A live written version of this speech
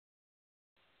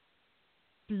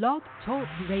Blog Talk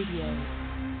Radio.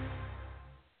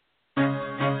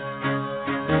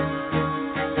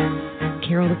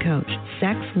 Carol the Coach.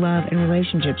 Sex, love, and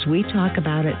relationships. We talk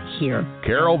about it here.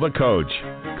 Carol the Coach.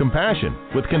 Compassion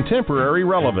with contemporary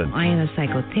relevance. I am a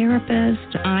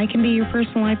psychotherapist. I can be your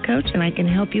personal life coach, and I can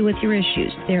help you with your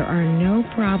issues. There are no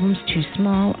problems too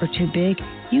small or too big.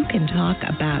 You can talk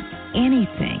about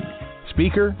anything.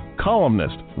 Speaker,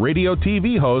 columnist, radio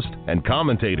TV host, and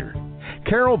commentator.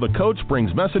 Carol the Coach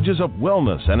brings messages of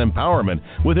wellness and empowerment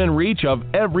within reach of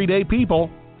everyday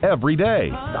people every day.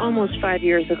 Almost 5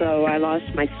 years ago, I lost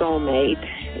my soulmate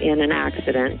in an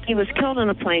accident. He was killed in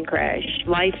a plane crash.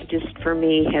 Life just, for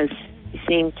me, has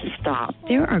seemed to stop.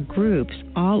 There are groups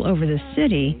all over the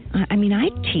city. I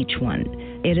teach one.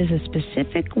 It is a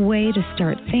specific way to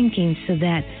start thinking so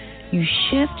that you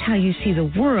shift how you see the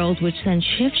world, which then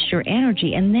shifts your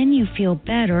energy, and then you feel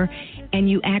better and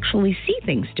you actually see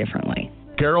things differently.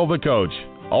 Carol the Coach.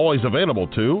 Always available,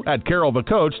 too, at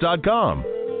carolthecoach.com.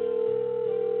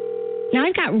 Now,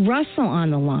 I've got Russell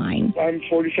on the line. I'm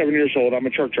 47 years old. I'm a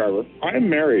truck driver. I'm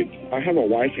married. I have a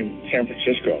wife in San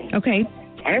Francisco. Okay.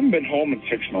 I haven't been home in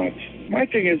 6 months. My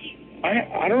thing is,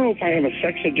 I don't know if I have a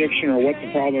sex addiction or what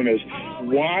the problem is.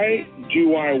 Why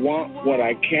do I want what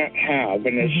I can't have?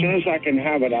 And as soon as I can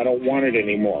have it, I don't want it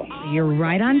anymore. You're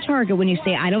right on target when you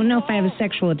say, I don't know if I have a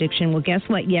sexual addiction. Well, guess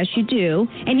what? Yes, you do.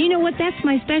 And you know what? That's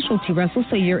my specialty, Russell,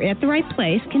 so you're at the right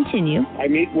place. Continue. I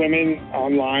meet women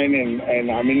online, and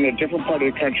I'm in a different part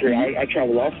of the country. I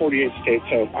travel all 48 states,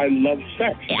 so I love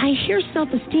sex. I hear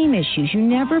self-esteem issues. You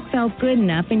never felt good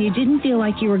enough, and you didn't feel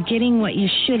like you were getting what you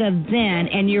should have then,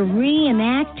 and you're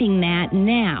reenacting that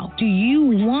now. Do you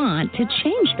want to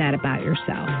change that about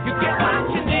yourself? You get what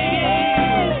you need.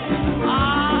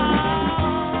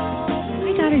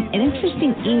 I got an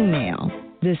interesting email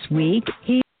this week.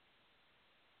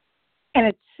 And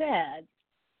it said,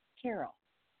 Carol,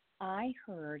 I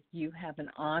heard you have an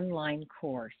online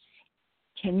course.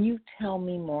 Can you tell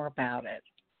me more about it?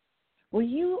 Well,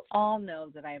 you all know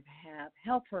that I have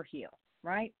Help Her Heal,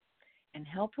 right? And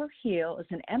Help Her Heal is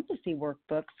an empathy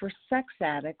workbook for sex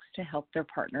addicts to help their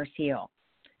partners heal.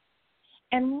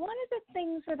 And one of the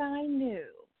things that I knew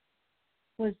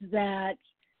was that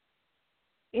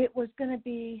it was going to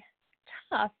be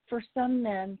tough for some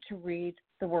men to read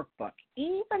the workbook,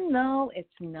 even though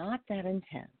it's not that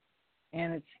intense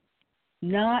and it's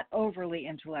not overly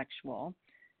intellectual.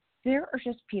 There are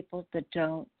just people that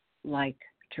don't like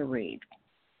to read.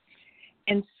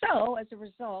 And so, as a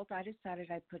result, I decided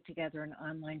I'd put together an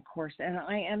online course, and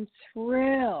I am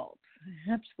thrilled,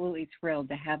 absolutely thrilled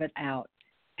to have it out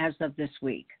as of this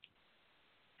week.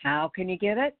 How can you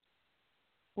get it?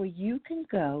 Well, you can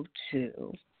go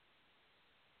to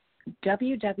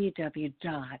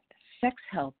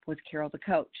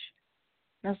www.sexhelpwithcarolthecoach.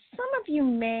 Now, some of you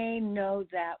may know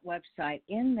that website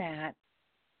in that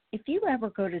if you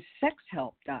ever go to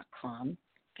sexhelp.com,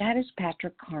 that is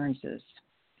Patrick Carnes's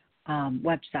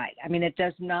website. I mean, it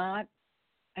does not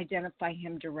identify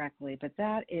him directly, but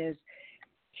that is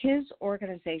his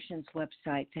organization's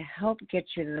website to help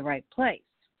get you to the right place.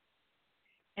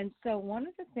 And so one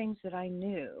of the things that I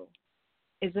knew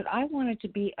is that I wanted to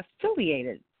be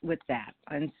affiliated with that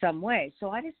in some way.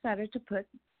 So I decided to put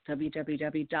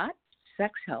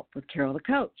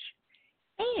www.sexhelpwithcarolthecoach.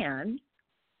 And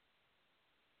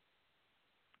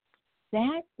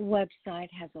that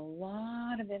website has a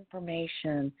lot of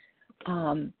information.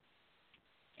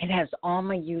 It has all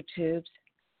my YouTubes.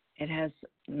 It has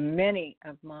many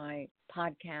of my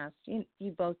podcasts.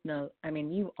 You both know,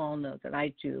 you all know that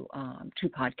I do 2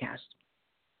 podcasts.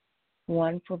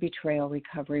 One for Betrayal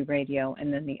Recovery Radio,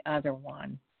 and then the other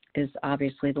one is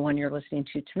obviously the one you're listening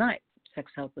to tonight,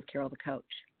 Sex Help with Carol the Coach.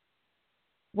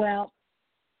 Well,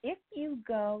 if you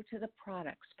go to the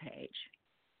products page,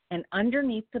 and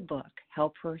underneath the book,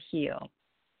 Help Her Heal,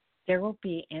 there will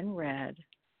be in red,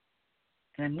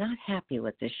 and I'm not happy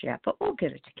with this yet, but we'll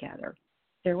get it together.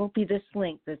 There will be this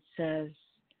link that says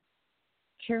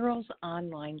Carol's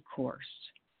online course,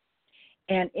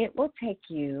 and it will take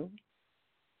you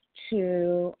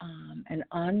to an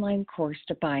online course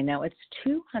to buy. Now, it's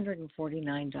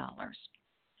 $249,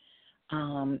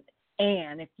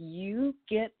 and if you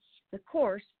get the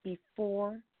course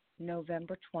before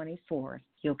November 24th,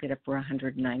 you'll get it for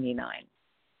 $199. Now,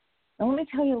 let me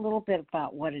tell you a little bit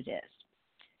about what it is.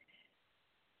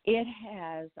 It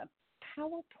has a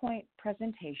PowerPoint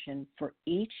presentation for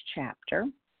each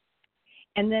chapter,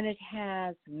 and then it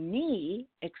has me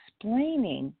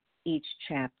explaining each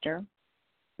chapter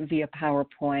via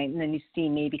PowerPoint, and then you see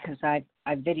me because I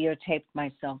videotaped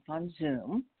myself on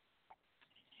Zoom.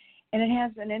 And it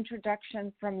has an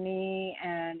introduction from me,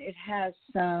 and it has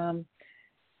some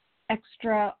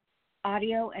extra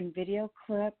audio and video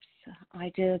clips.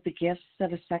 I did the gifts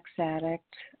of a sex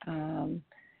addict.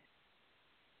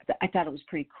 I thought it was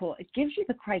pretty cool. It gives you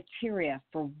the criteria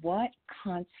for what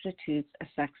constitutes a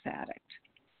sex addict.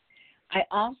 I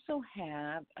also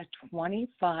have a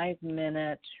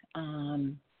 25-minute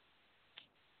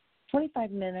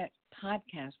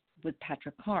podcast with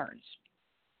Patrick Carnes.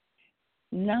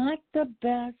 Not the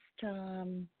best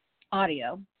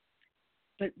audio,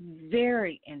 but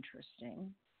very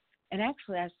interesting. And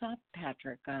actually, I saw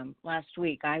Patrick last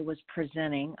week. I was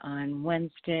presenting on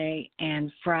Wednesday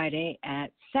and Friday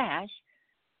at SASH,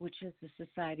 which is the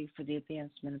Society for the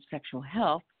Advancement of Sexual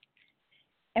Health.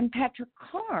 And Patrick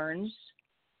Carnes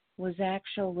was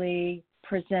actually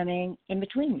presenting in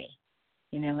between me.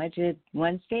 You know, I did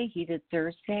Wednesday, he did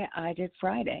Thursday, I did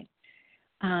Friday.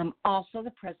 Also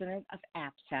the president of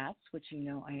APSATS, which you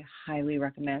know I highly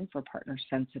recommend for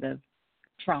partner-sensitive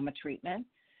trauma treatment.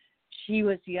 She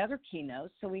was the other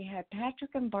keynote. So we had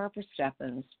Patrick and Barbara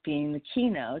Stephens being the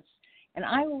keynotes, and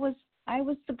I was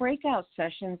the breakout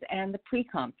sessions and the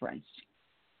pre-conference.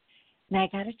 Now I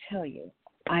got to tell you,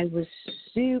 I was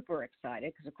super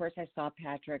excited because, of course, I saw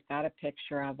Patrick, got a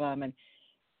picture of him, and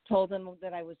told him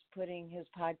that I was putting his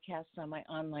podcast on my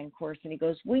online course. And he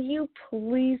goes, "Will you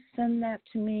please send that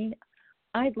to me?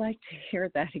 I'd like to hear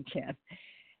that again."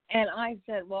 And I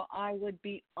said, well, I would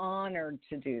be honored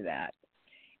to do that.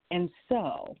 And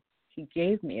so he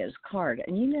gave me his card.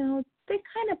 And, you know, they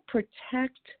kind of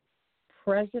protect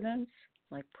presidents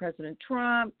like President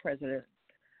Trump, President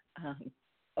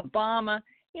Obama.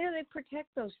 You know, they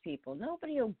protect those people.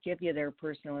 Nobody will give you their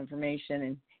personal information.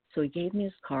 And so he gave me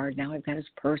his card. Now I've got his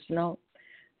personal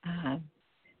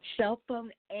cell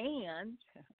phone, and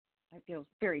I feel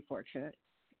very fortunate,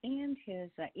 and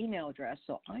his email address,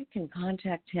 so I can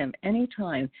contact him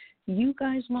anytime. You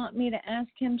guys want me to ask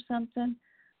him something,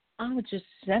 I'll just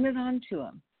send it on to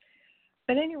him.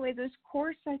 But anyway, this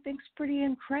course I think is pretty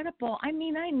incredible. I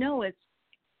mean, I know it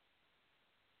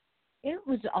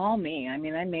was all me. I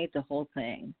mean, I made the whole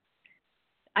thing.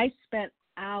 I spent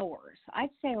hours, I'd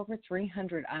say over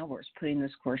 300 hours putting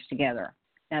this course together.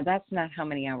 Now, that's not how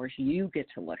many hours you get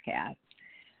to look at,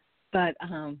 but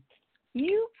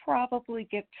you probably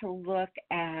get to look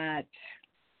at,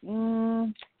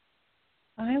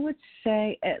 I would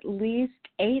say, at least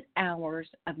 8 hours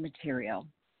of material.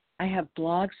 I have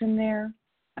blogs in there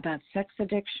about sex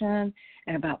addiction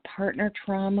and about partner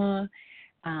trauma,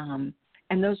 and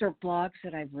those are blogs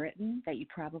that I've written that you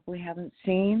probably haven't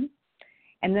seen.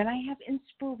 And then I have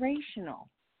inspirational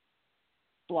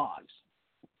blogs,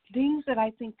 things that I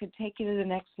think could take you to the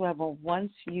next level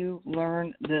once you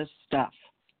learn this stuff.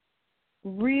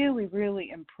 Really, really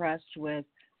impressed with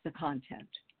the content.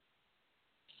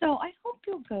 So I hope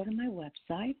you'll go to my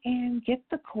website and get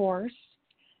the course,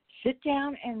 sit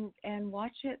down and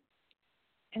watch it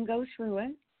and go through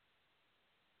it,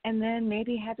 and then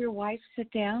maybe have your wife sit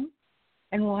down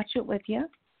and watch it with you,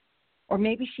 or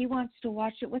maybe she wants to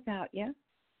watch it without you.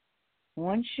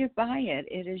 Once you buy it,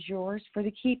 it is yours for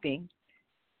the keeping.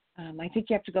 I think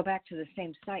you have to go back to the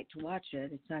same site to watch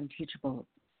it. It's on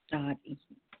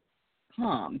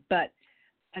teachable.com. But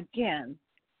again,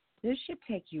 this should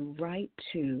take you right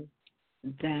to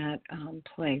that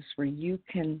place where you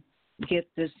can get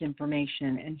this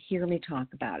information and hear me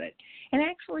talk about it and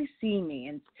actually see me.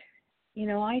 And, you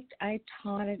know, I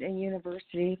taught at a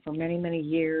university for many, many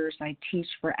years. I teach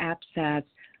for APSATS.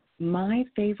 My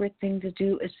favorite thing to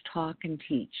do is talk and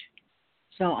teach.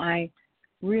 So I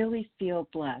really feel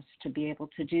blessed to be able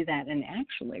to do that. And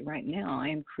actually, right now, I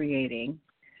am creating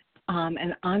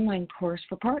an online course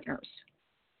for partners,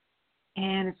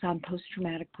 and it's on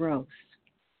post-traumatic growth.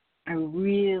 I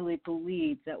really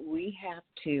believe that we have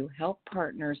to help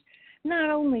partners not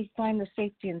only find the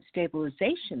safety and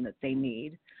stabilization that they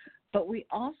need, but we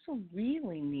also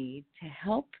really need to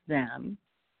help them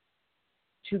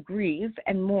to grieve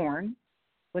and mourn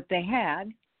what they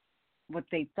had, what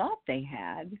they thought they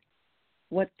had,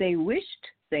 what they wished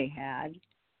they had,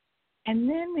 and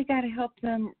then we got to help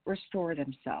them restore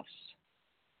themselves.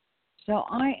 So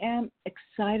I am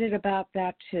excited about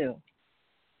that too.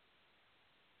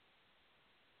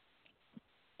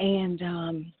 And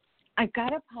I've got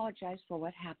to apologize for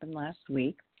what happened last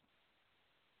week,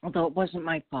 although it wasn't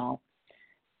my fault.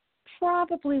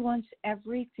 Probably once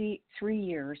every 3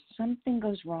 years, something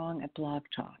goes wrong at Blog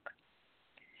Talk.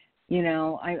 You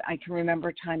know, I can remember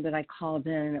a time that I called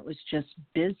in and it was just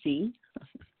busy.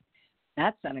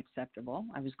 That's unacceptable.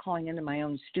 I was calling into my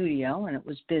own studio and it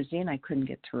was busy and I couldn't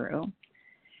get through.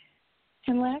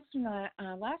 And last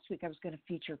week I was going to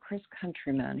feature Chris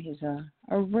Countryman. He's a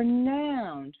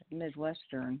renowned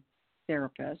Midwestern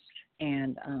therapist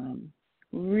and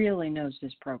really knows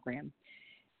this program.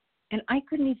 And I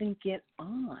couldn't even get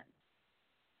on.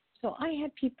 So I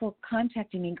had people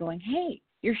contacting me going, hey,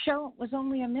 your show was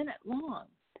only a minute long.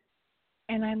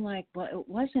 And I'm like, well, it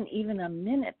wasn't even a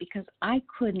minute because I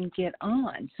couldn't get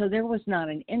on. So there was not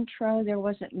an intro. There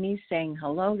wasn't me saying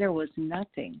hello. There was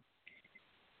nothing.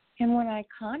 And when I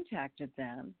contacted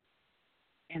them,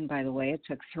 and by the way, it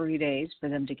took 3 days for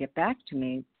them to get back to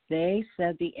me, they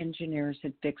said the engineers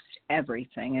had fixed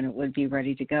everything and it would be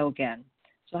ready to go again.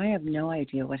 So I have no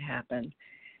idea what happened.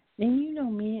 And you know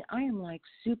me, I am like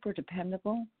super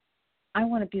dependable. I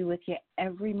want to be with you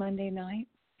every Monday night.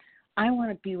 I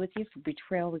want to be with you for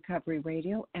Betrayal Recovery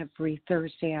Radio every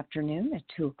Thursday afternoon at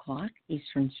 2 o'clock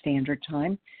Eastern Standard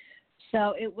Time.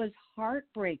 So it was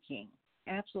heartbreaking,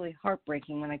 absolutely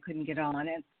heartbreaking when I couldn't get on.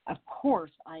 And, of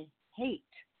course, I hate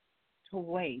to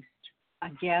waste a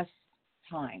guest's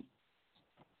time.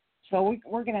 So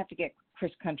we're going to have to get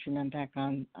Chris Countryman back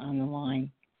on the line.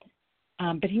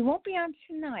 But he won't be on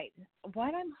tonight.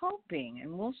 What I'm hoping,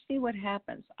 and we'll see what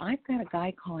happens, I've got a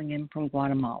guy calling in from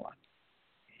Guatemala.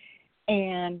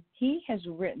 And he has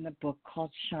written a book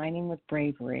called Shining with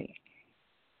Bravery.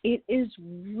 It is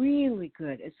really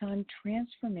good. It's on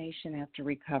transformation after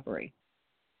recovery.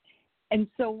 And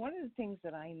so one of the things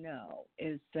that I know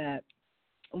is that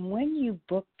when you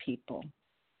book people,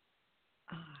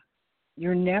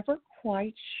 you're never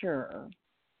quite sure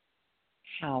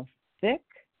how thick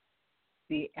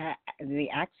the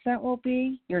accent will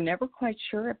be. You're never quite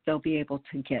sure if they'll be able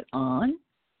to get on.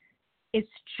 It's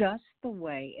just the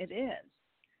way it is.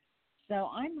 So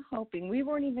I'm hoping, we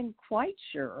weren't even quite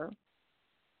sure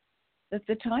that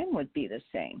the time would be the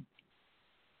same.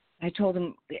 I told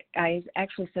him, I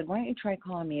actually said, why don't you try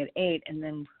calling me at 8? And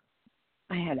then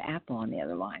I had Apple on the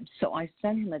other line. So I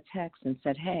sent him a text and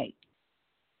said, hey,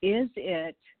 is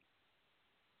it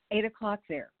 8 o'clock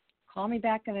there? Call me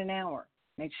back in an hour.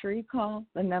 Make sure you call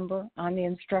the number on the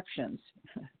instructions.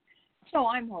 So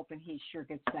I'm hoping he sure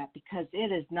gets that because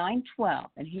it is 9:12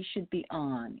 and he should be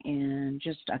on in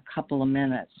just a couple of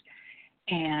minutes.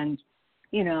 And,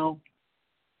 you know,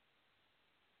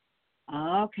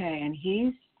 okay, and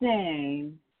he's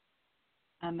saying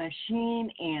a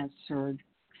machine answered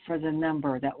for the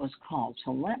number that was called.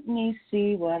 So let me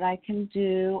see what I can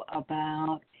do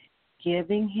about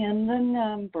giving him the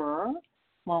number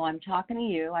while I'm talking to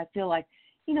you. I feel like,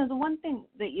 you know, the one thing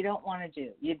that you don't want to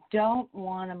do, you don't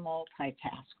want to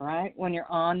multitask, right? When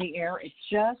you're on the air, it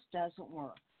just doesn't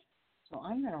work. So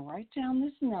I'm going to write down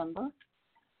this number.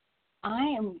 I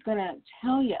am going to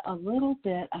tell you a little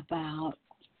bit about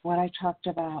what I talked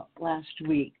about last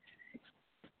week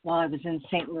while I was in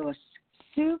St. Louis.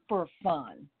 Super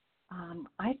fun.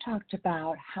 I talked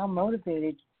about how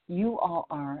motivated you all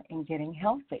are in getting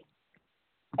healthy.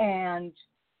 And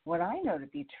what I know to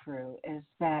be true is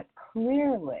that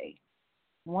clearly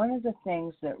one of the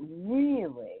things that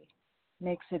really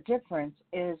makes a difference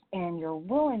is in your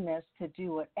willingness to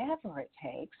do whatever it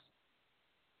takes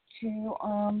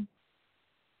to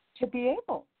be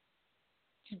able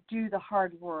to do the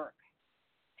hard work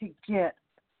to get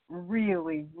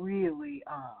really, really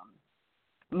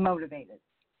motivated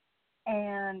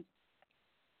and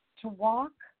to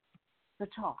walk the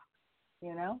talk,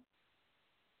 you know?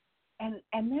 And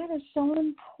that is so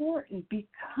important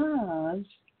because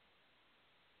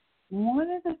one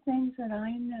of the things that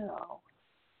I know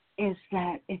is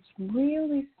that it's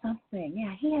really something.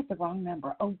 Yeah, he had the wrong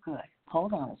number. Oh, good.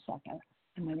 Hold on a second.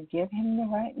 I'm going to give him the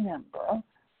right number.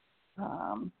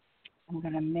 I'm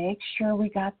going to make sure we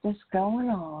got this going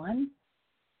on.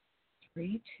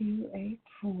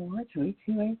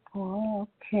 3284.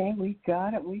 Okay, we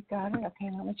got it. Okay,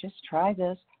 let me just try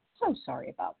this. So sorry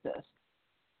about this.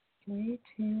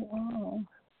 320.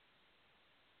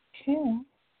 Okay.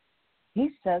 He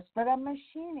says, but a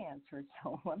machine answered.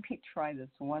 So let me try this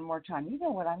one more time. You know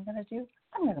what I'm going to do?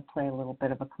 I'm going to play a little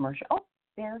bit of a commercial. Oh,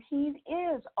 there he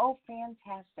is. Oh,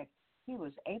 fantastic. He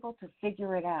was able to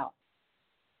figure it out.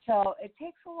 So it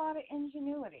takes a lot of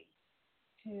ingenuity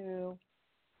to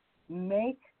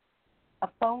make a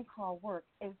phone call work.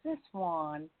 Is this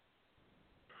Juan?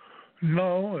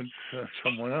 No, it's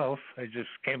someone else. I just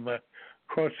came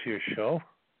across your show.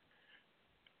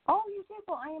 Oh, you did?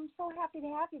 Well, I am so happy to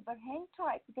have you, but hang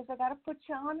tight because I got to put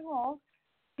you on hold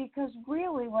because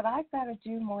really what I've got to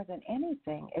do more than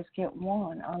anything is get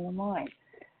Juan on the line.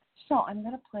 So I'm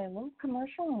going to play a little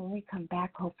commercial, and when we come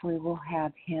back, hopefully we'll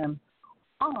have him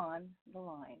on the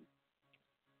line.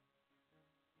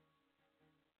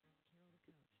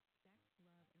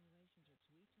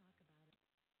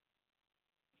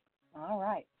 All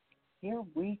right, here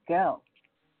we go.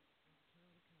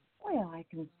 Well, I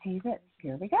can see that.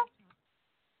 Here we go.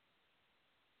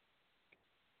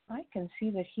 I can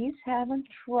see that he's having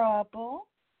trouble.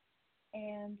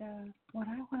 And what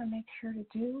I want to make sure to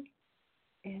do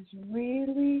is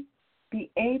really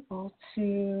be able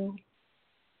to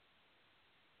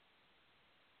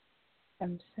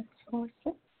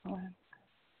 646.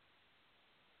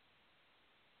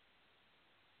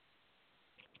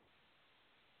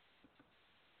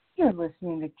 You're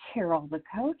listening to Carol the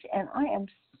Coach, and I am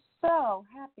so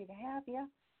happy to have you.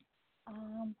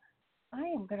 I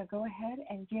am going to go ahead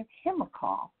and give him a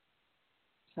call.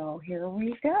 So here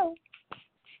we go.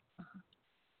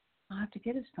 I'll have to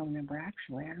get his phone number.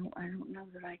 Actually, I don't know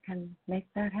that I can make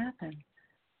that happen.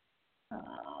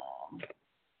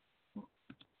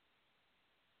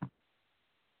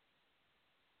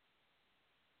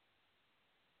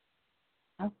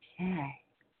 Okay,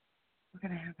 we're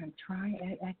gonna have him try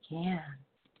it again.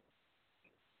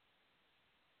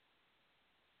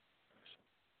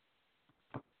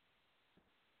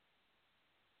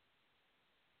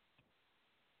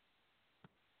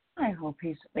 I hope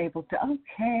he's able to.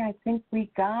 Okay, I think we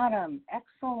got him.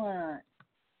 Excellent.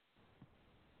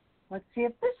 Let's see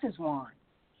if this is Juan.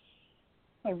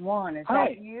 Hey, Juan, is Hi.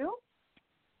 that you?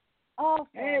 Oh,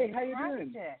 Hey, how you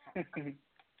fantastic. doing?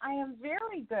 I am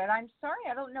very good. I'm sorry,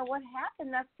 I don't know what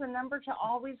happened. That's the number to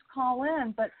always call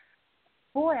in. But,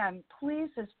 boy, I'm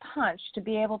pleased as punch to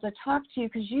be able to talk to you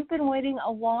because you've been waiting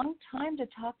a long time to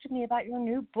talk to me about your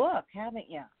new book, haven't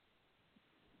you?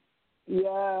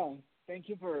 Yeah, thank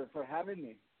you for having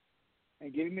me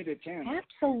and giving me the chance.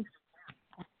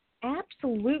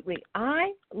 Absolutely.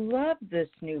 I love this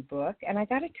new book, and I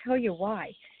got to tell you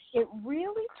why. It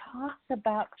really talks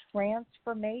about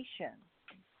transformation.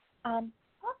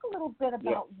 Talk a little bit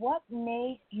about what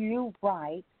made you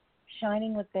write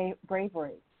Shining with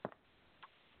Bravery.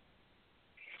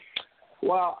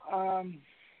 Well,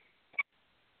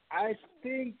 I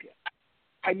think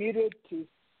I needed to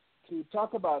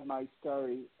talk about my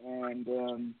story,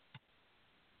 and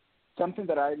something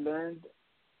that I learned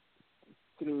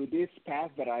through this path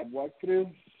that I walked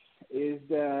through is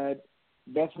that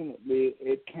definitely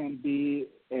it can be,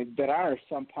 there are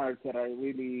some parts that are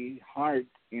really hard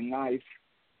in life,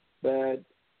 but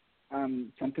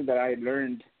something that I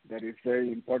learned that is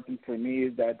very important for me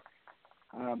is that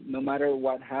no matter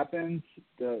what happens,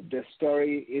 the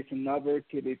story isn't over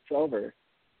till it's over.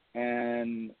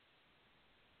 And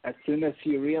as soon as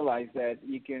you realize that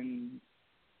you can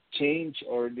change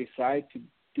or decide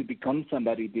to become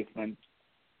somebody different,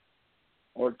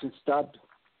 or to stop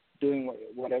doing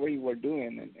whatever you were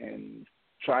doing and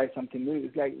try something new.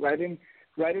 It's like writing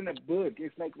a book.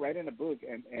 It's like writing a book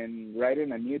and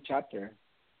writing a new chapter.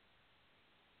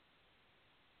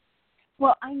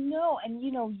 Well, I know, and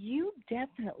you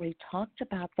definitely talked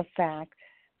about the fact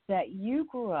that you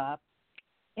grew up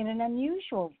in an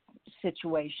unusual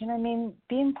situation. I mean,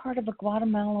 being part of a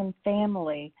Guatemalan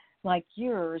family like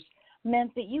yours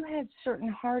meant that you had certain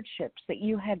hardships that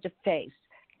you had to face.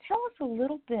 Tell us a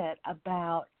little bit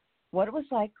about what it was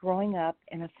like growing up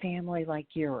in a family like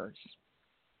yours.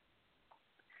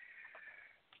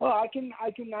 Well, I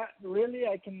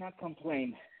cannot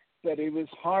complain, but it was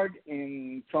hard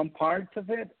in some parts of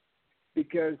it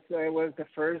because I was the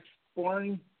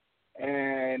firstborn,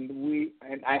 and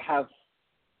I have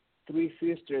 3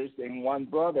 sisters and 1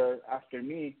 brother after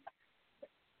me,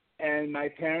 and my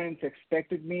parents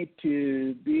expected me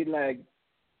to be like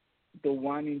the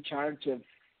one in charge of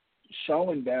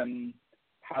showing them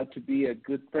how to be a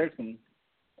good person.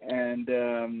 And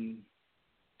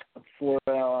for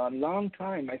a long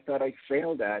time, I thought I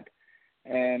failed at.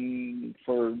 And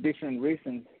for different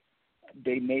reasons,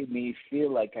 they made me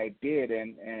feel like I did.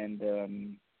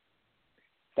 And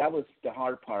that was the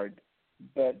hard part.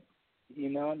 But,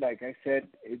 like I said,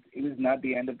 it was not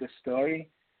the end of the story.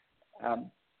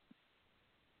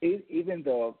 Even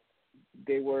though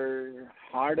they were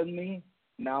hard on me,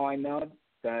 now I know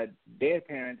that their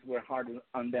parents were hard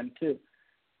on them too.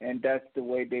 And that's the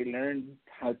way they learned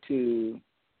how to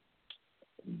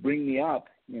bring me up,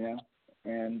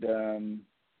 And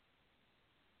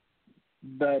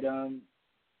but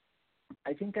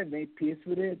I think I made peace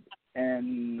with it,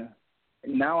 and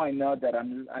now I know that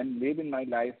I'm living my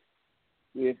life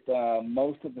with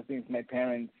most of the things my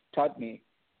parents taught me,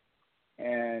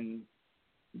 and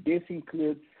this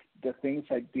includes the things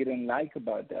I didn't like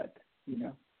about that,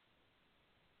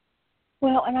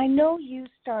 Well, and I know you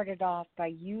started off by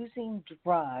using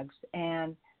drugs,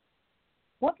 and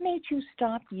what made you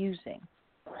stop using?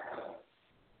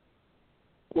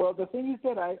 Well, the thing is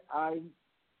that I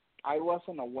I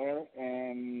wasn't aware,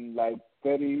 and like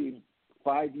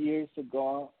 35 years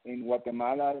ago in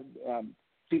Guatemala,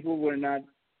 people were not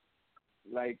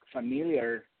like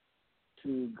familiar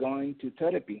to going to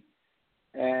therapy,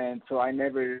 and so I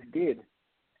never did.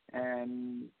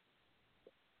 And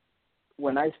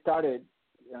when I started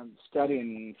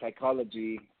studying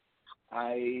psychology,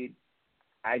 I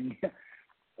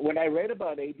when I read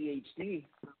about ADHD,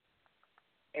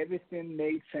 everything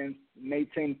made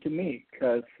sense to me,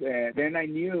 because then I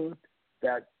knew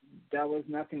that there was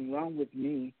nothing wrong with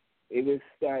me. It was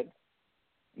that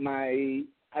I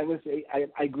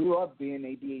grew up being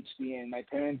ADHD, and my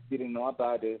parents didn't know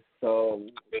about it. So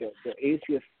the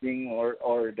easiest thing or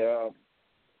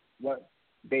what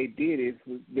they did is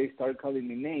they started calling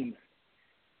me names.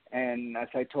 And as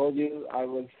I told you, I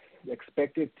was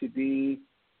expected to be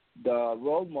the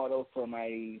role model for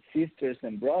my sisters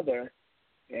and brother,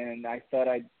 and I thought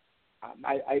I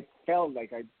felt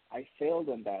like I failed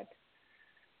on that.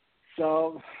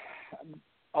 So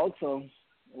also,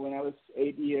 when I was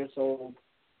 8 years old,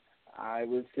 I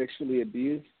was sexually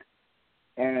abused,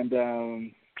 and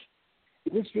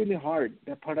it was really hard.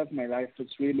 That part of my life was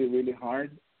really, really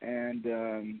hard,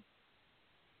 and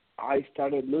I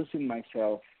started losing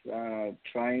myself,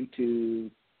 trying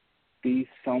to be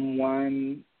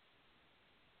someone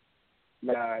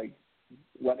like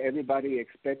what everybody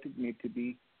expected me to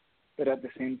be, but at the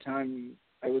same time,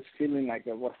 I was feeling like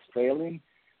I was failing.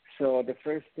 So the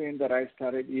first thing that I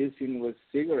started using was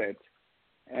cigarettes,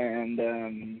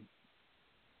 and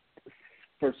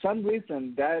for some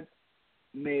reason that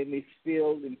made me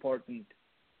feel important.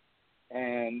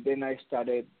 And then I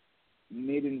started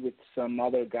meeting with some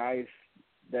other guys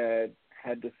that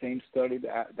had the same story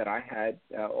that I had,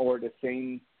 or the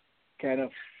same kind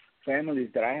of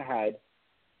families that I had,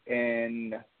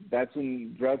 and that's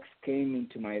when drugs came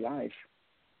into my life.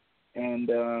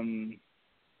 And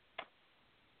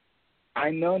I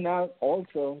know now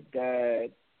also that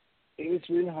it was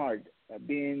really hard.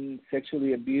 Being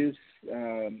sexually abused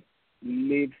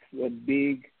leaves a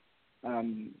big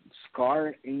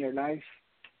scar in your life,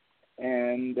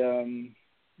 and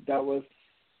that was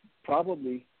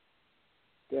probably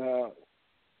the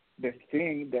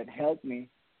thing that helped me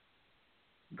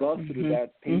go through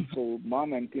that painful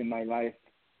moment in my life.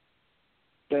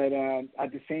 But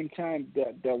at the same time,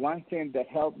 the one thing that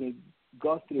helped me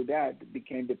go through that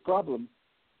became the problem.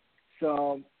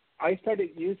 So I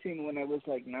started using when I was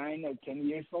like 9 or 10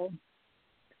 years old,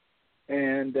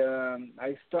 and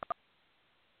I started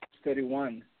at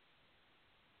 31.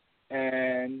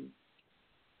 And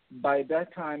by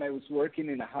that time, I was working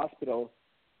in a hospital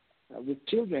with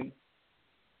children,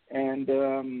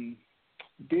 and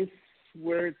these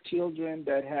were children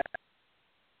that had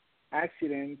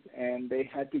accidents, and they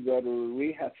had to go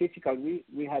to physical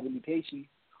rehabilitation,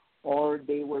 or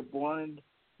they were born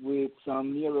with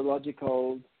some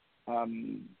neurological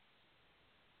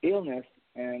illness,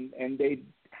 and they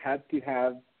had to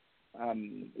have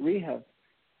rehab.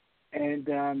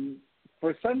 And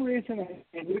for some reason,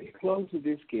 I'm really close to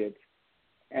these kids,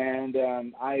 and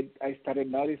I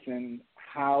started noticing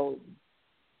how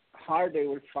hard they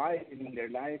were fighting in their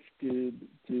life to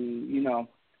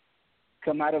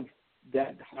come out of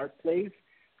that hard place,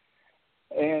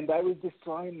 and I was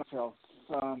destroying myself.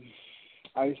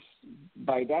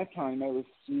 By that time I was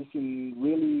using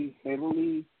really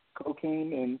heavily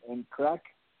cocaine and crack,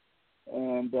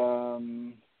 and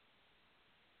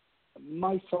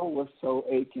my soul was so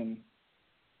aching,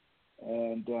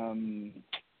 and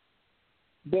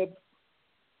but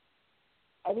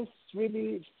I was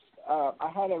really I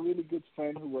had a really good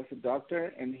friend who was a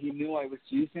doctor, and he knew I was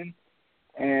using,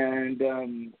 and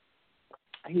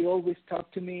he always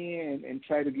talked to me and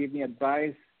tried to give me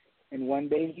advice. And one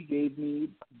day he gave me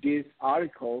this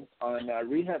article on a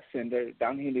rehab center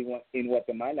down here in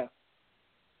Guatemala.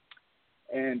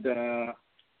 And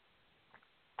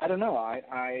I don't know,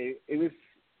 it was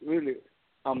really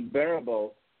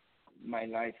unbearable, my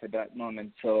life at that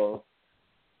moment. So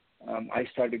I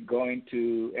started going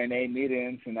to NA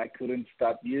meetings, and I couldn't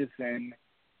stop using.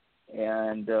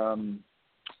 And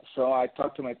so I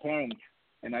talked to my parents,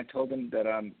 and I told them that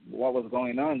what was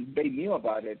going on. They knew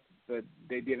about it, but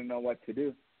they didn't know what to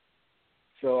do.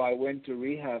 So I went to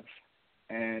rehab,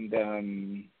 and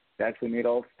that's when it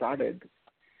all started.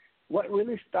 What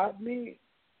really stopped me,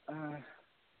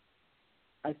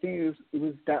 I think it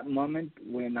was that moment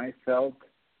when I felt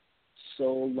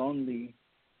so lonely,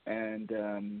 and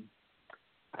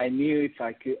I knew if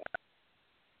I could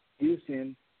use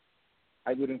him,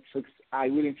 I wouldn't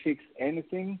fix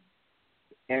anything,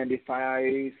 and if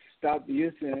I stopped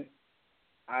using it,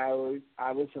 I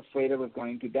was afraid I was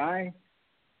going to die,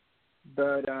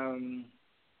 but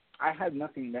I had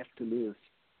nothing left to lose.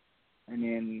 I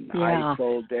mean, Yeah. I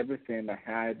sold everything I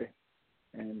had,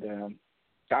 and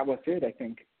that was it, I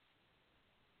think.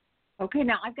 Okay,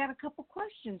 now I've got a couple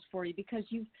questions for you because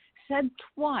you've said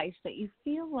twice that you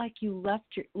feel like you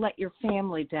let your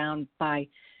family down by,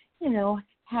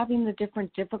 having the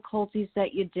different difficulties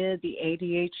that you did, the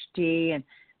ADHD, and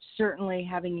certainly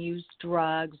having used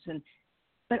drugs.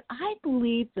 But I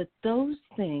believe that those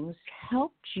things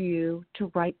helped you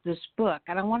to write this book.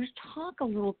 And I want to talk a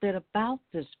little bit about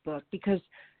this book because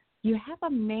you have a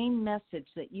main message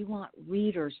that you want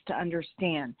readers to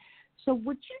understand. So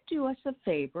would you do us a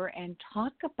favor and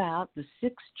talk about the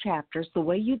 6 chapters, the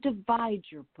way you divide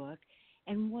your book,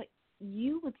 and what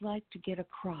you would like to get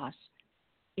across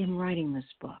in writing this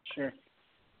book? Sure.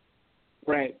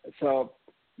 Right. So,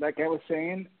 like I was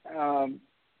saying,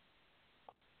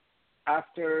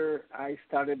 after I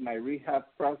started my rehab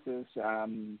process,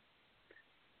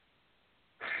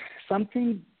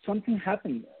 something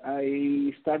happened.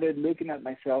 I started looking at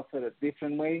myself in a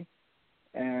different way,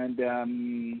 and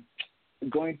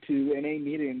going to NA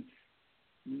meetings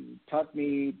taught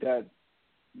me that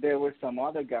there were some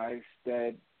other guys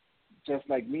that, just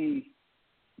like me,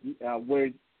 were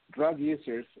drug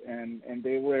users, and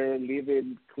they were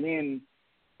living clean,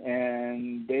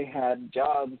 and they had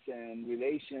jobs and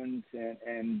relations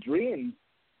and dreams.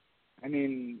 I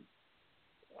mean,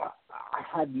 I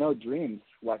had no dreams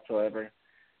whatsoever.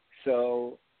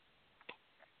 So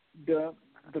the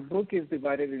book is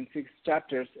divided in 6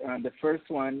 chapters. The first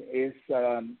one is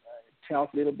tells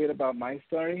a little bit about my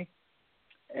story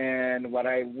and what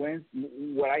I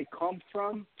come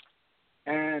from,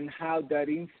 and how that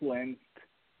influenced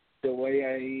the way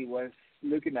I was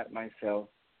looking at myself.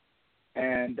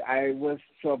 And I was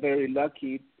so very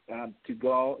lucky to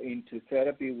go into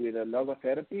therapy with a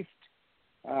logotherapist,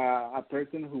 a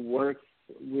person who works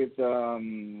with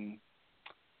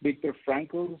Viktor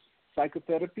Frankl's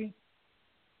psychotherapy.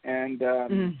 And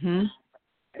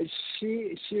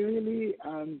she really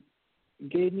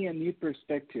gave me a new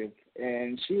perspective.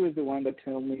 And she was the one that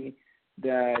told me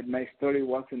that my story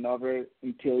wasn't over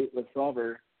until it was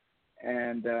over,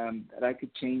 and that I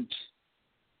could change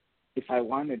if I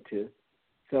wanted to.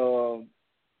 So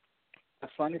a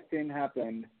funny thing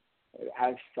happened.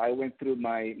 As I went through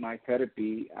my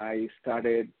therapy, I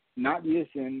started not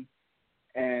using,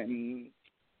 and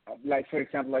like, for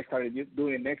example, I started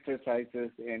doing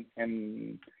exercises,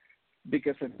 and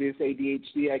because of this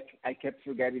ADHD, I kept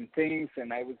forgetting things,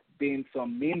 and I was being so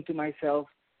mean to myself.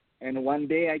 And one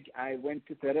day I went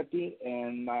to therapy,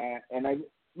 and I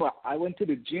went to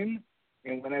the gym.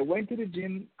 And when I went to the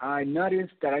gym, I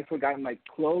noticed that I forgot my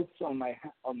clothes on my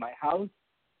house,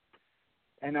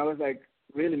 and I was like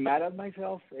really mad at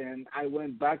myself. And I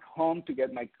went back home to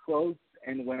get my clothes.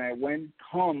 And when I went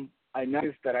home, I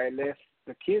noticed that I left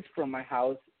the keys from my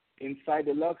house inside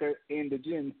the locker in the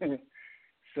gym.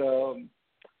 So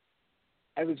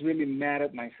I was really mad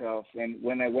at myself. And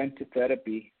when I went to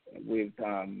therapy with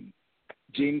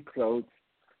gym clothes,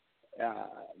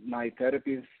 my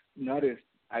therapist noticed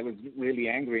I was really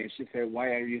angry, and she said, "Why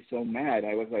are you so mad?"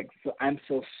 I was like, "I'm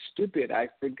so stupid."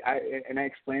 And I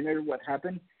explained to her what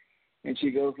happened, and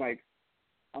she goes like,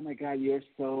 "Oh my God, you're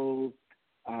so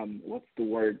what's the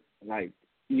word? Like,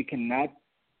 you cannot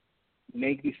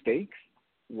make mistakes.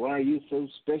 Why are you so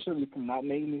special? You cannot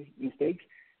make mistakes."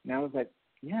 And I was like,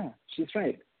 "Yeah, she's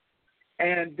right."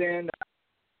 And then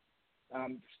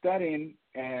studying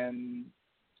and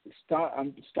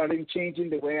starting changing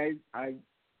the way I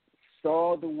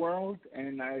saw the world,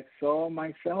 and I saw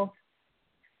myself,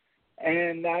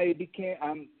 and I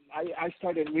became I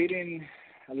started reading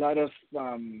a lot of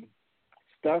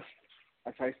stuff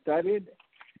as I studied,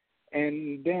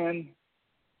 and then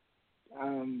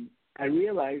I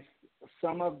realized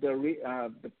some of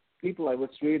the people I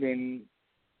was reading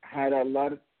had a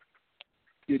lot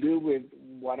to do with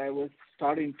what I was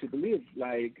starting to believe,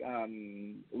 like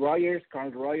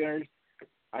Carl Rogers.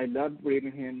 I loved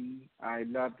reading him. I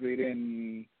loved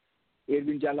reading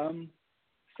Irving Yalom.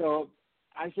 So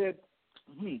I said,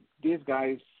 these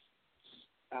guys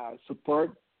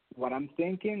support what I'm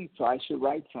thinking, so I should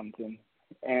write something.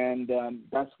 And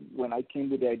that's when I came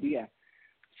with the idea.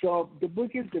 So the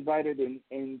book is divided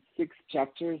in 6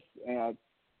 chapters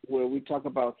where we talk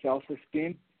about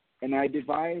self-esteem, and I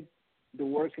divide the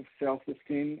work of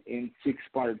self-esteem in 6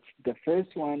 parts. The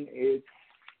first one is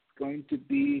going to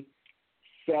be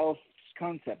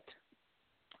self-concept.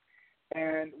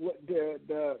 And what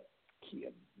the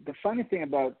funny thing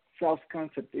about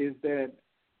self-concept is that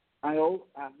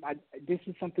this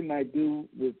is something I do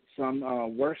with some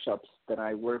workshops that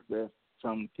I work with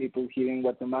some people here in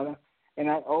Guatemala. And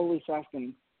I always ask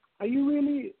them, are you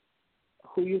really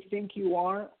who you think you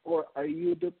are, or are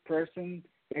you the person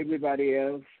everybody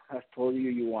else has told you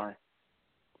you are?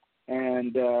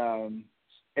 And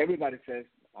everybody says,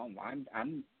 oh,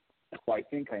 I'm who I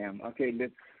think I am. Okay,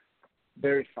 let's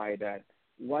verify that.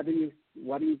 What do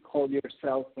you call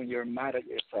yourself when you're mad at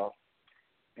yourself?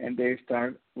 And they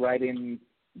start writing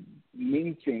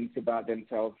mean things about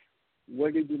themselves.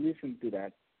 Where did you listen to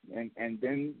that? And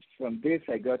then from this,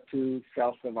 I got to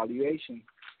self-evaluation.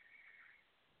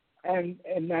 And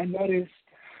I noticed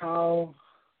how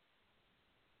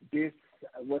this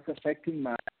was affecting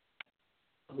my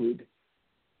mood.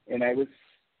 And I was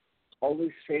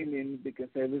always failing because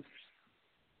I was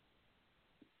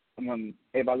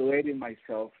evaluating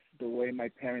myself the way my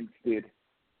parents did.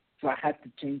 So I had to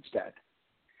change that.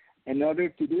 In order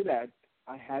to do that,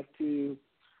 I had to,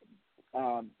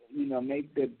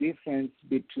 make the difference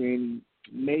between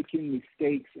making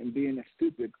mistakes and being a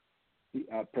stupid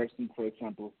person, for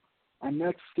example. I'm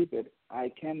not stupid.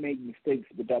 I can make mistakes,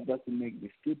 but that doesn't make me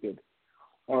stupid.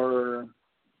 Or,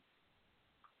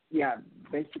 yeah,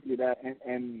 basically that.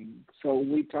 And so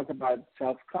we talk about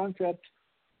self-concept,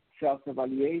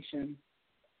 self-evaluation,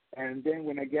 and then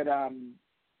when I get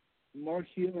more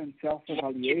human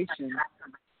self-evaluation,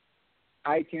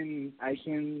 I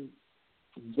can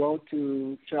go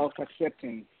to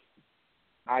self-acceptance.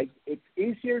 It's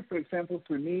easier, for example,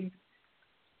 for me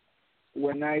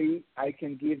when I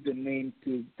can give the name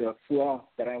to the flaw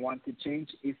that I want to change.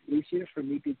 It's easier for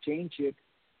me to change it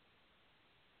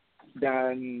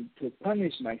than to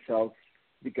punish myself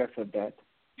because of that.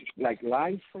 Like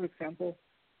lies, for example.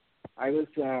 I was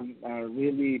a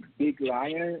really big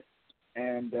liar,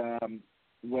 and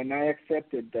when I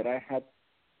accepted that I had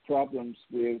problems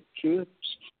with truth,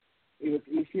 it was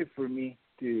easier for me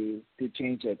to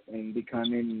change it and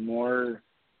becoming more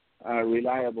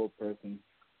reliable person.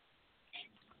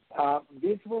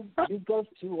 This goes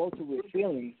to also with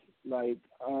feelings. Like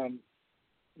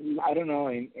I don't know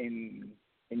in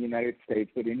United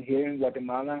States, but here in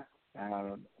Guatemala,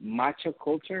 macho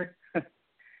culture,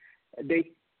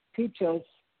 they teach us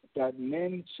that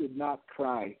men should not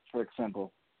cry, for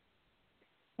example.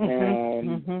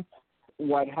 And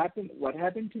what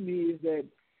happened to me is that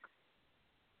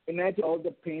imagine all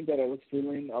the pain that I was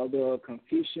feeling, all the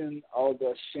confusion, all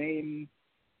the shame,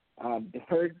 the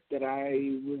hurt that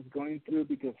I was going through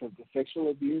because of the sexual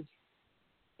abuse.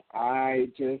 I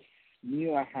just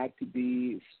knew I had to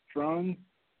be strong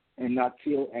and not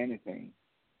feel anything.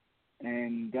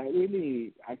 And that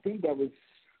really, I think that was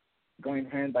going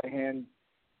hand by hand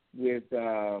with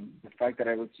the fact that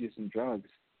I was using drugs,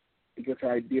 because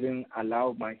I didn't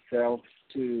allow myself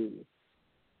to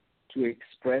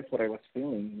express what I was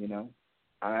feeling,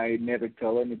 I never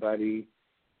told anybody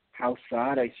how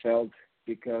sad I felt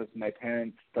because my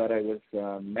parents thought I was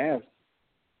a mess.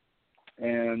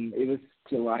 And it was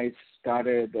till I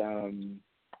started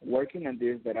working on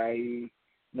this that I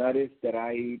noticed that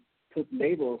I put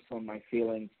labels on my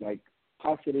feelings, like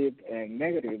positive and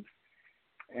negative.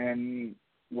 And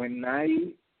when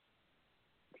I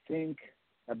think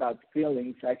about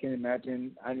feelings, I can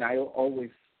imagine, and I always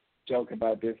joke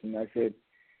about this, and I said,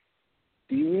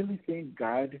 do you really think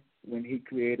God, when he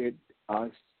created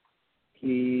us,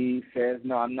 he says,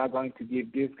 no, I'm not going to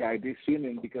give this guy this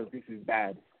feeling because this is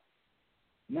bad?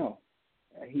 No.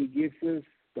 He gives us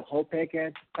the whole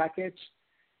package,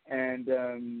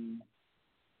 and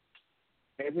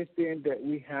everything that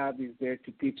we have is there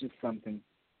to teach us something.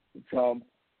 So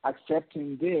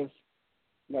accepting this,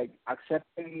 like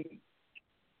accepting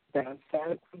that I'm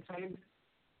sad sometimes,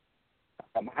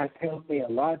 has helped me a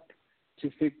lot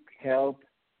to seek help,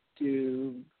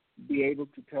 to be able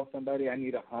to tell somebody I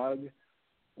need a hug,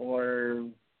 or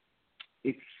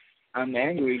if I'm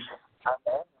angry,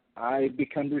 I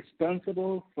become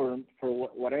responsible for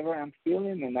whatever I'm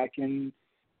feeling, and I can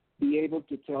be able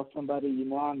to tell somebody,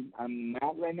 I'm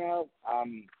mad right now.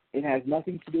 It has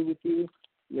nothing to do with you.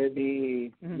 Let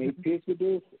me make peace with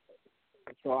this,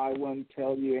 so I won't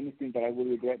tell you anything that I will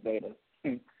regret later.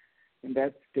 And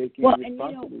that's taking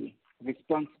responsibility.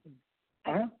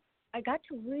 I got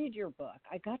to read your book.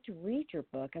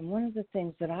 And one of the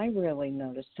things that I really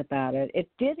noticed about it, it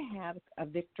did have a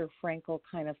Viktor Frankl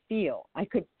kind of feel. I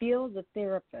could feel the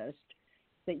therapist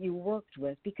that you worked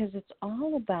with, because it's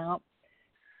all about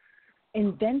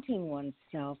inventing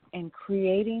oneself and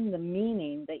creating the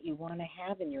meaning that you want to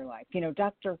have in your life.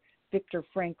 Dr. Viktor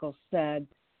Frankl said,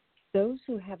 those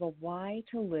who have a why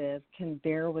to live can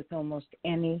bear with almost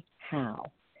any how.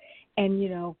 And, we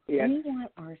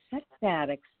want our sex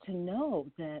addicts to know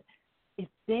that if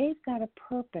they've got a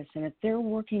purpose and if they're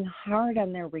working hard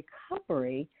on their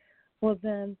recovery, well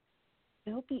then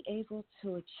they'll be able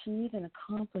to achieve and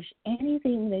accomplish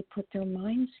anything they put their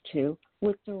minds to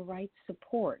with the right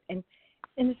support. And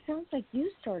it sounds like you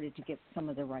started to get some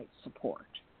of the right support.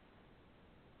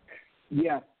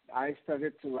 Yeah, I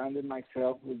started surrounding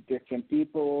myself with different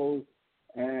people,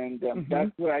 and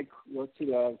that's where I go to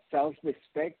the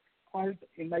self-respect part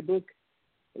in my book,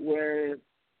 where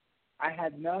I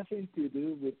had nothing to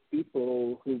do with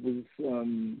people who was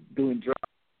doing drugs,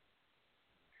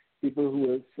 people who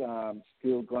was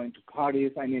still going to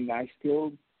parties. I mean, I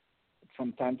still,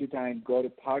 from time to time, go to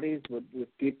parties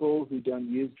with people who don't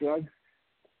use drugs,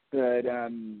 but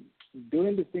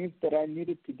doing the things that I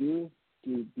needed to do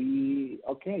to be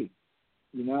okay,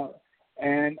 you know,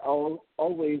 and I'll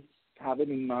always have it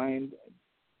in mind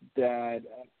that,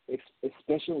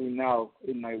 especially now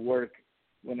in my work,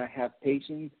 when I have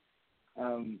patients,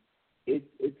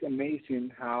 it's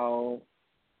amazing how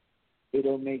it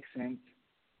all makes sense.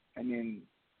 I mean,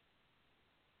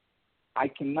 I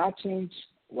cannot change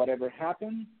whatever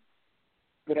happened,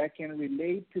 but I can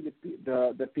relate to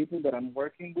the people that I'm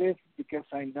working with because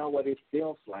I know what it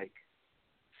feels like.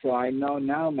 So I know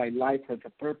now my life has a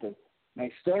purpose.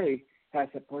 My story has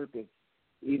a purpose,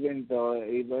 even though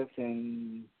it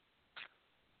wasn't.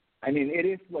 I mean, it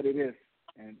is what it is,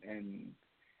 and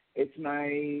it's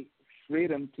my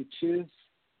freedom to choose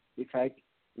if I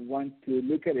want to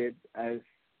look at it as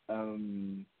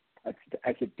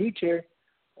a teacher,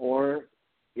 or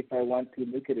if I want to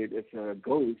look at it as a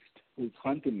ghost who's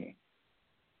haunting me.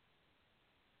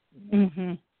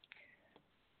 Mm-hmm.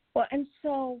 Well, and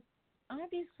so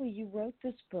obviously you wrote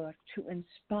this book to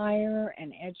inspire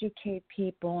and educate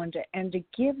people and to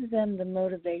give them the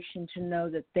motivation to know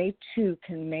that they too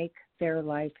can make their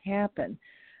life happen.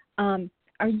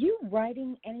 Are you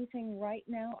writing anything right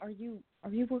now? Are you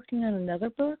working on another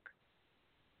book?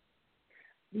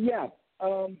 Yeah.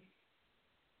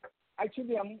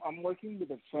 Actually, I'm working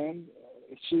with a friend.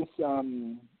 She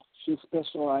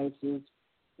specializes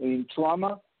in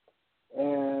trauma,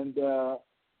 and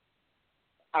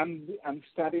I'm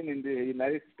studying in the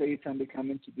United States. I'm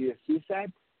becoming to be a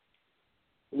CSAT,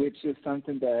 which is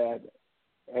something that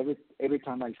every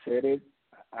time I said it,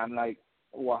 I'm like,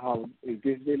 wow, is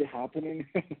this really happening?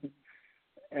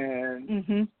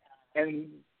 and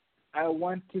I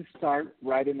want to start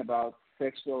writing about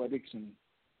sexual addiction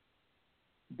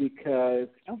because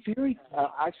actually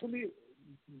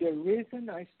the reason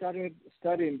I started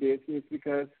studying this is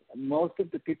because most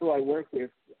of the people I work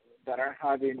with that are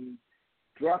having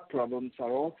drug problems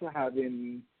are also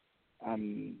having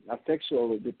a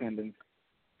sexual dependence.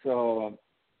 So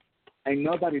and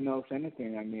nobody knows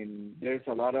anything. I mean, there's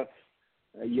a lot of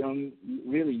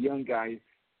really young guys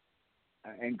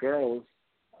and girls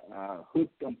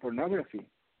hooked on pornography,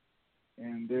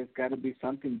 and there's got to be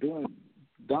something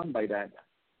done by that.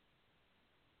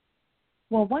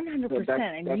 Well, 100%.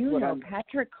 And you know, I'm...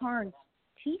 Patrick Carnes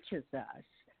teaches us,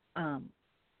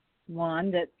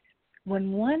 Juan, that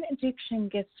when one addiction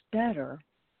gets better,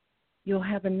 you'll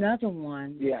have another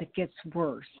one that gets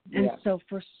worse. And so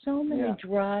for so many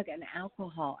drug and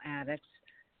alcohol addicts,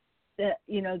 that,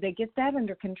 you know, they get that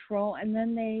under control, and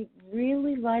then they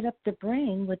really light up the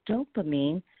brain with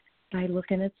dopamine by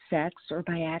looking at sex or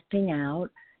by acting out,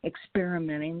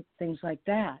 experimenting, things like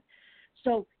that.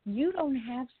 So you don't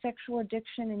have sexual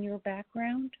addiction in your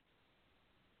background?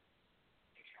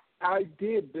 I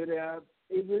did, but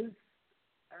it was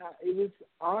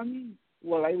on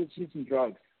while I was using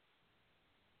drugs.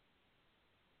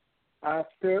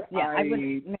 After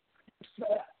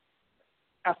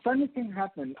a funny thing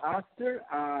happened. After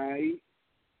I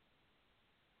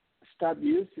stopped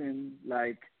using,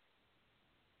 like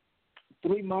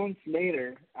 3 months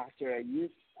later, after I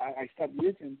stopped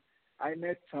using, I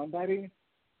met somebody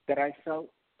that I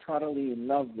felt totally in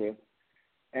love with,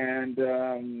 and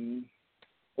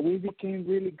we became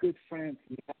really good friends.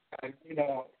 And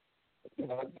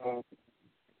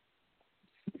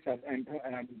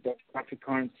Dr.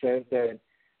 Carnes says that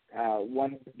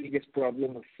one of the biggest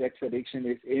problems of sex addiction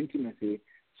is intimacy.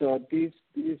 So this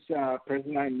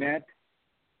person I met,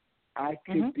 I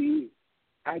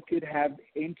could have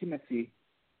intimacy.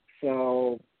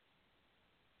 So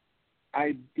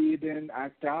I didn't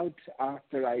act out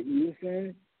after I used,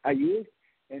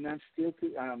 and I'm still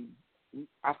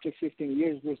after 15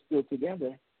 years we're still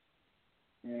together,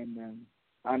 and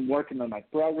I'm working on my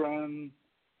program,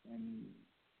 and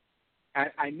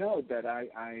I know that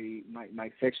my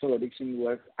sexual addiction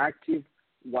was active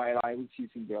while I was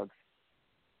using drugs.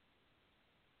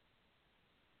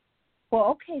 Well,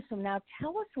 okay, so now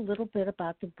tell us a little bit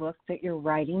about the book that you're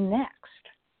writing next.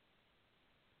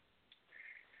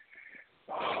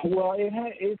 Well,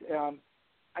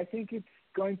 I think it's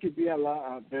going to be a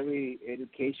lot very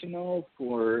educational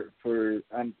I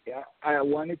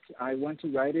want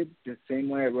to write it the same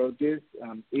way I wrote this,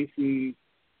 an easy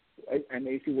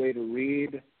way to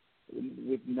read,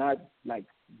 with not like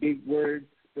big words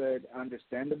but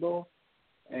understandable,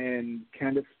 and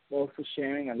kind of also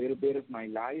sharing a little bit of my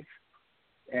life,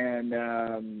 and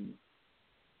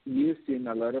using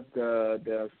a lot of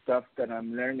the stuff that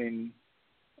I'm learning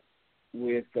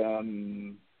with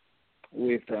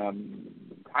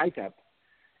ITAP.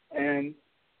 And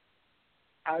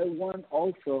I want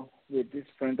also, with this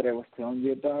friend that I was telling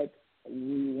you about,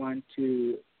 we want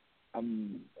to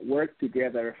work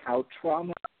together how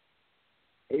trauma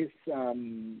is a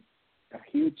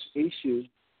huge issue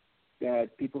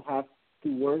that people have to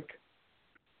work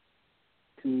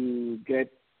to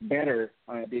get better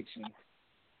on addiction,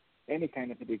 any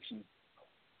kind of addiction.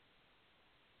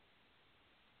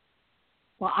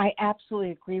 Well, I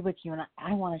absolutely agree with you, and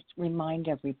I want to remind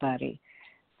everybody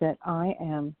that I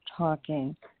am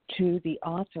talking to the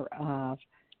author of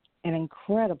an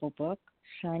incredible book,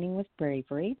 Shining with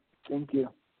Bravery. Thank you.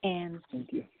 And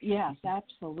thank you. Yes,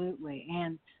 absolutely.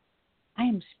 And I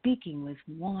am speaking with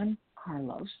Juan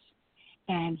Carlos,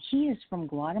 and he is from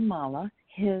Guatemala.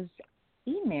 His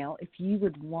email, if you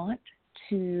would want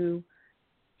to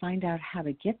find out how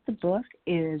to get the book,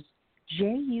 is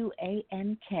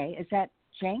JUANK. Is that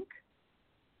Jank?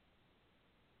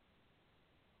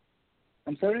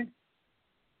 I'm sorry?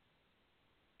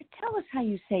 Tell us how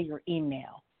you say your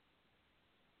email.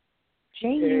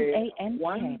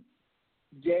 JUANK.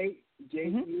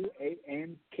 JUANK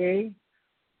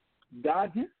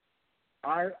dot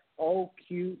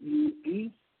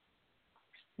ROQUE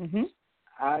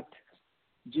at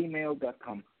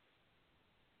gmail.com.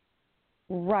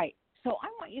 Right. So I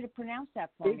want you to pronounce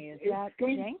that for me. Is that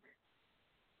Jank?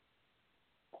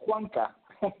 Juanca.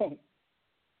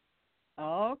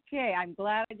 Okay, I'm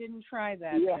glad I didn't try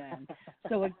that then.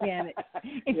 So again,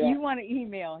 if you want to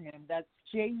email him, that's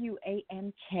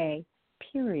JUANK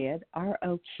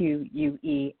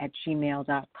ROQUE at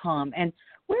gmail.com. And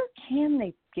where can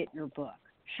they get your book,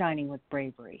 Shining with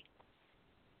Bravery?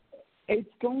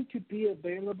 It's going to be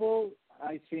available,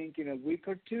 I think, in a week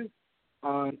or two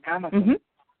on Amazon.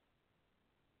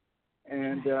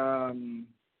 And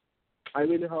I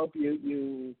really hope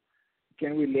you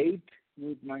can relate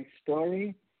with my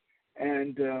story,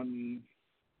 and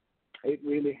it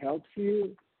really helps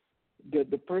you.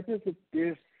 The purpose of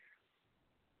this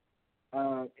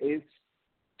is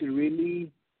to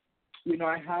really,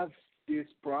 I have this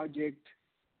project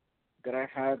that I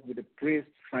have with a priest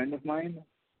friend of mine,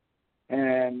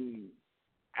 and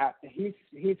he's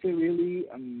a really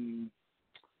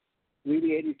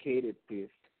educated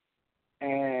priest.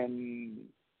 And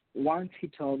once he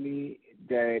told me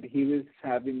that he was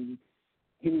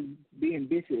being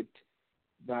visited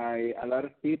by a lot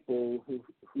of people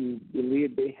who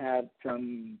believe they had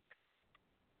some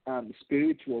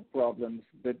spiritual problems,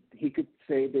 but he could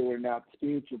say they were not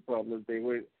spiritual problems, they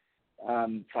were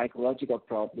psychological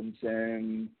problems.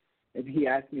 And he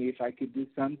asked me if I could do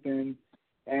something,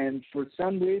 and for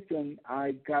some reason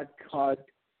I got caught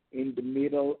in the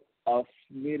middle of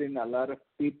meeting a lot of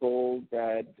people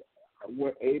that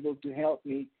were able to help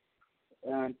me.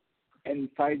 And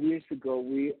 5 years ago,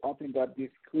 we opened up this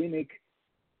clinic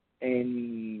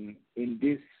in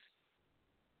this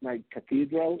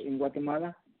cathedral in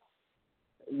Guatemala,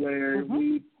 where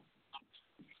we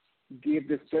give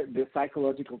the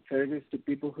psychological service to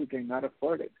people who cannot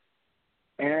afford it.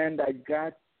 And I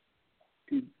got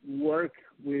to work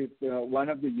with one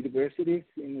of the universities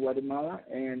in Guatemala,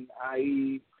 and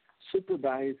I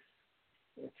supervise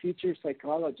future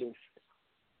psychologists.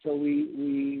 So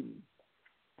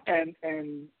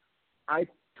and I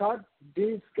taught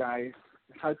these guys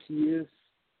how to use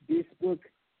this book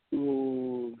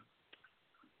to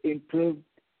improve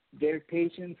their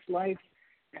patients' life,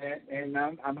 and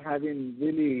I'm having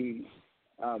really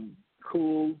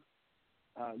cool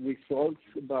results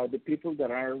about the people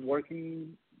that are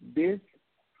working this.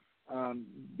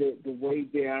 The way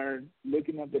they are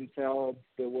looking at themselves,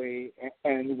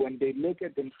 and when they look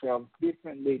at themselves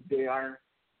differently, they are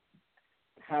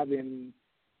having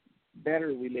better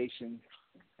relations,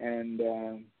 and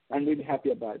I'm really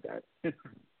happy about that.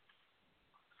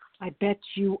 I bet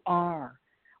you are.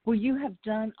 Well, you have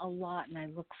done a lot, and I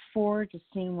look forward to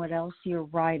seeing what else you're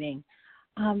writing.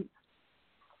 I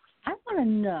want to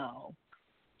know,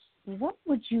 what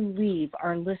would you leave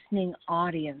our listening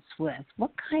audience with?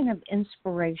 What kind of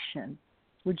inspiration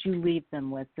would you leave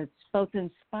them with that's both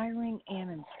inspiring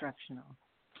and instructional?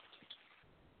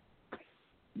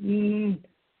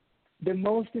 The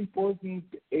most important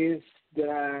is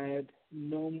that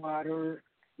no matter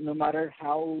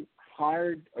how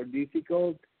hard or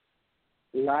difficult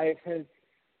life has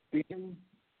been,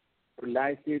 or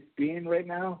life is being right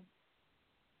now,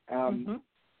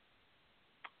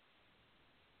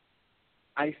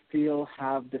 I still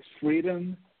have the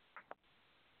freedom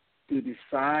to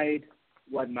decide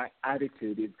what my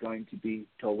attitude is going to be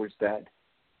towards that.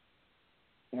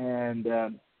 And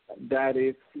that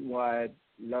is what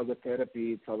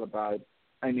logotherapy is all about.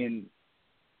 I mean,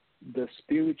 the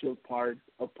spiritual part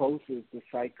opposes the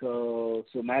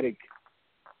psychosomatic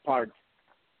part,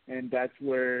 and that's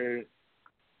where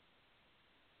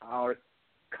our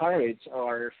courage,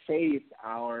 our faith,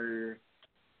 our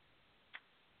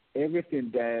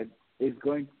everything we're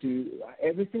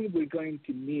going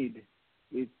to need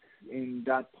is in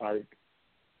that part.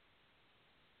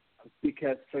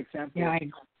 Because, for example,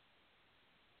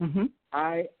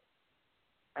 I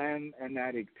am an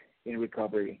addict in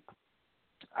recovery.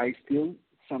 I still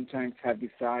sometimes have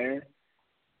desire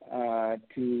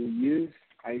to use.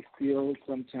 I still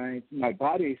sometimes, my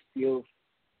body still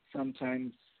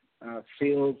sometimes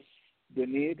feels the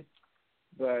need,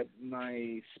 but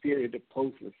my spirit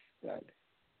opposes that.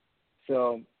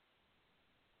 So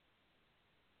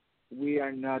we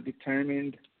are not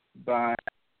determined by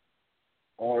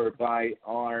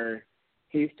our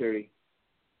history.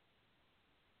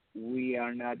 We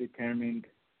are not determined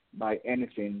by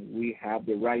anything. We have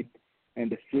the right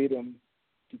and the freedom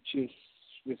to choose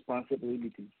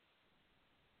responsibility.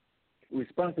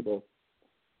 Responsible.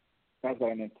 That's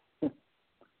what I meant.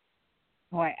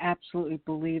 Oh, I absolutely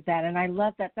believe that. And I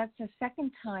love that. That's the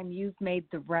second time you've made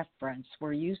the reference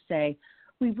where you say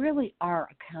we really are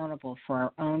accountable for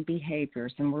our own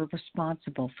behaviors and we're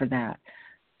responsible for that.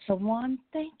 So, Juan,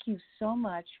 thank you so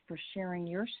much for sharing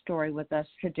your story with us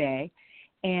today.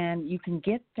 And you can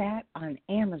get that on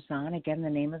Amazon. Again, the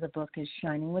name of the book is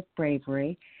Shining with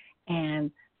Bravery.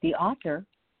 And the author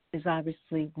is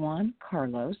obviously Juan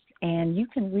Carlos. And you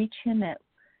can reach him at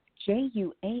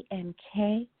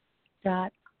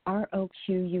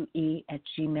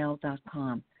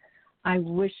juank.roque@gmail.com. I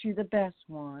wish you the best,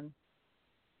 Juan.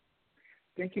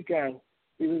 Thank you, Carol.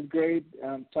 It was great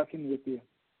talking with you.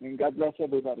 And God bless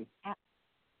everybody.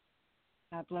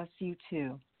 God bless you,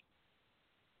 too.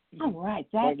 All right,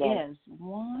 that is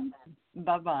Juan.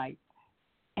 Bye-bye.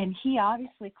 And he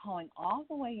obviously calling all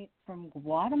the way from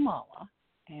Guatemala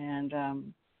and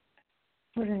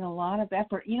putting a lot of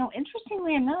effort. You know,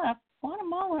 interestingly enough,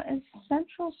 Guatemala is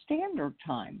Central Standard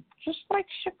Time, just like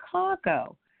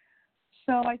Chicago.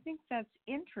 So I think that's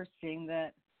interesting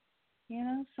that, you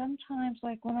know, sometimes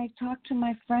like when I talk to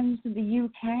my friends in the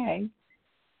UK,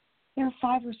 they're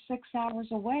 5 or 6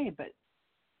 hours away, but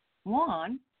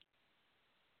Juan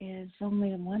is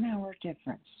only a 1 hour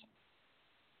difference.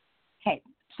 Hey,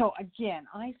 so again,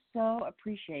 I so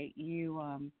appreciate you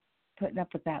putting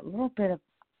up with that little bit of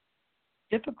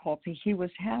difficulty he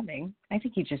was having. I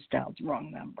think he just dialed the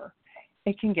wrong number.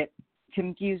 It can get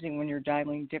confusing when you're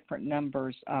dialing different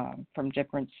numbers from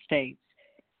different states.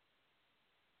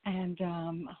 And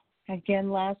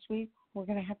again, last week, we're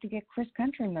going to have to get Chris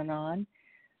Countryman on.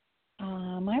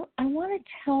 I want to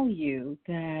tell you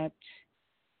that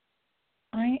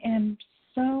I am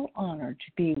so honored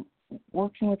to be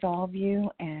working with all of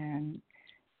you and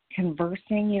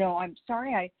conversing. You know, I'm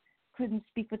sorry I couldn't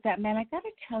speak with that man. I got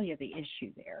to tell you the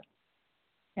issue there.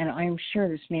 And I'm sure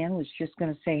this man was just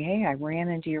going to say, hey, I ran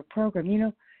into your program. You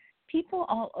know, people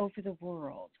all over the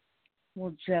world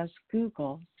will just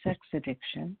Google sex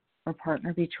addiction or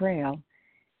partner betrayal,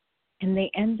 and they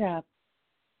end up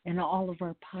in all of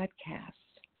our podcasts.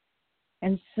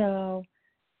 And so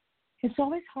it's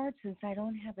always hard since I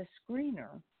don't have a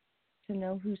screener to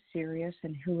know who's serious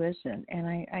and who isn't. And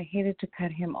I hated to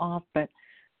cut him off, but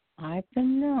I've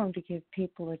been known to give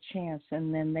people a chance,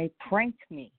 and then they prank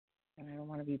me, and I don't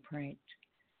want to be pranked.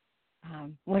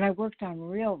 When I worked on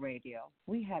Real Radio,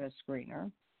 we had a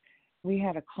screener. We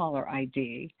had a caller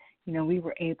ID. You know, we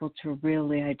were able to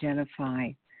really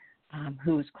identify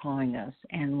who was calling us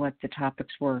and what the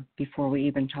topics were before we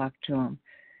even talked to them.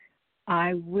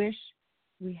 I wish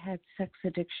we had sex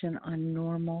addiction on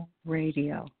normal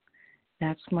radio.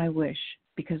 That's my wish,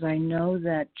 because I know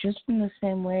that just in the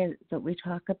same way that we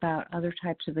talk about other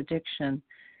types of addiction,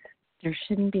 there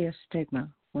shouldn't be a stigma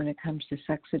when it comes to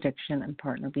sex addiction and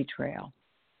partner betrayal.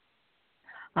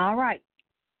 All right.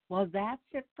 Well, that's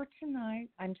it for tonight.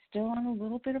 I'm still on a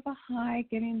little bit of a high,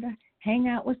 getting to hang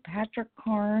out with Patrick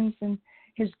Carnes and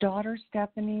his daughter,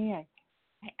 Stephanie. I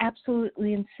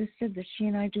absolutely insisted that she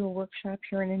and I do a workshop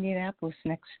here in Indianapolis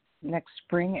next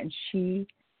spring, and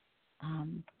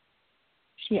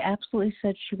She absolutely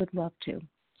said she would love to.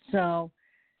 So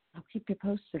I'll keep you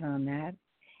posted on that.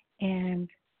 And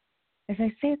as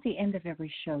I say at the end of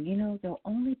every show, there'll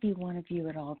only be one of you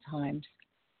at all times.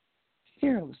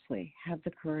 Fearlessly have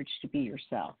the courage to be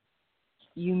yourself.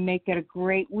 You make it a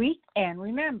great week. And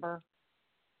remember,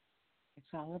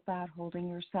 it's all about holding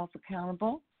yourself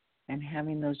accountable and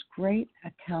having those great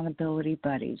accountability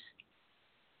buddies.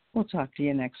 We'll talk to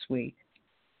you next week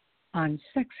on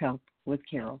Sex Help with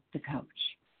Carol, the Coach.